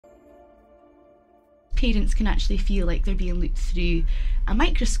parents can actually feel like they're being looked through a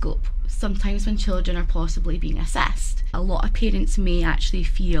microscope sometimes when children are possibly being assessed. A lot of parents may actually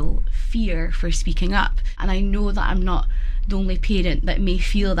feel fear for speaking up, and I know that I'm not the only parent that may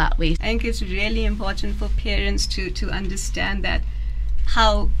feel that way. I think it's really important for parents to understand that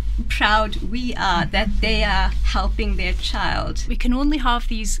how proud we are that they are helping their child. We can only have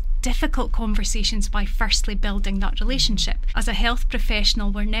these difficult conversations by firstly building that relationship. As a health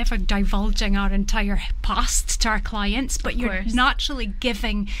professional, we're never divulging our entire past to our clients, but you're naturally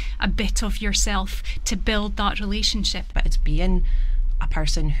giving a bit of yourself to build that relationship. But it's being a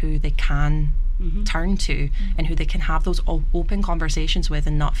person who they can turn to and who they can have those open conversations with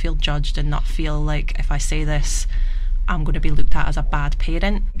and not feel judged and not feel like if I say this I'm going to be looked at as a bad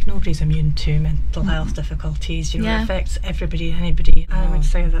parent. Nobody's immune to mental health difficulties. It affects everybody and anybody. I would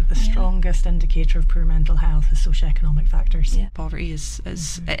say that the strongest indicator of poor mental health is socioeconomic factors. Poverty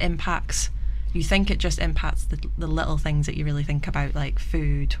it impacts. You think it just impacts the little things that you really think about, like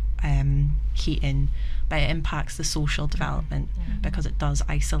food, heating, but it impacts the social development because it does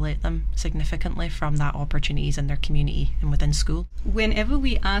isolate them significantly from that opportunities in their community and within school. Whenever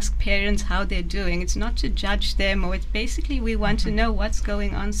we ask parents how they're doing, it's not to judge them, or it's basically we want to know what's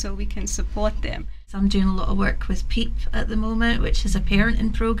going on so we can support them. So I'm doing a lot of work with PEEP at the moment, which is a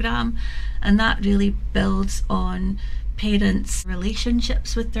parenting programme, and that really builds on parents'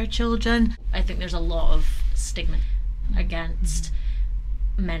 relationships with their children. I think there's a lot of stigma against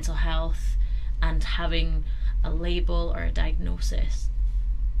mental health and having a label or a diagnosis,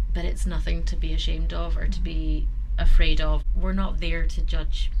 but it's nothing to be ashamed of or to be afraid of. We're not there to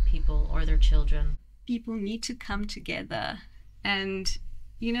judge people or their children. People need to come together and,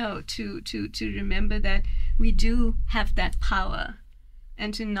 to remember that we do have that power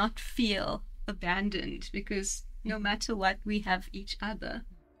and to not feel abandoned, because no matter what, we have each other.